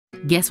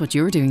Guess what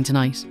you're doing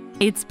tonight?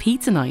 It's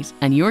pizza night,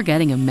 and you're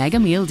getting a mega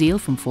meal deal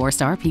from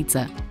 4-Star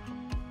Pizza.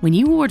 When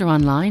you order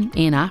online,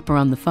 in-app or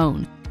on the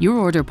phone, your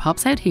order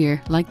pops out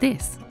here like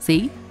this,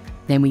 see?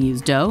 Then we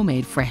use dough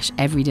made fresh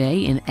every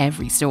day in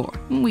every store.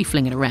 We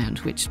fling it around,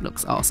 which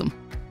looks awesome.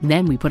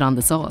 Then we put on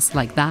the sauce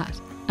like that.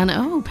 And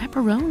oh,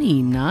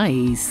 pepperoni,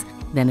 nice.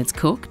 Then it's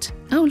cooked.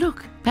 Oh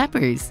look,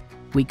 peppers.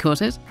 We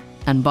cut it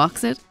and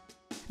box it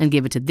and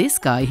give it to this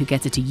guy who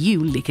gets it to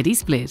you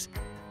lickety-split.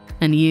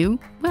 And you,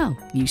 well,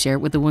 you share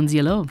it with the ones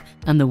you love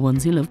and the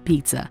ones who love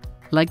pizza,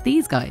 like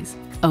these guys.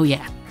 Oh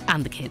yeah,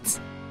 and the kids.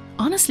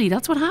 Honestly,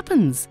 that's what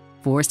happens.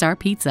 4-Star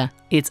Pizza,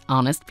 it's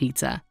honest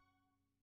pizza.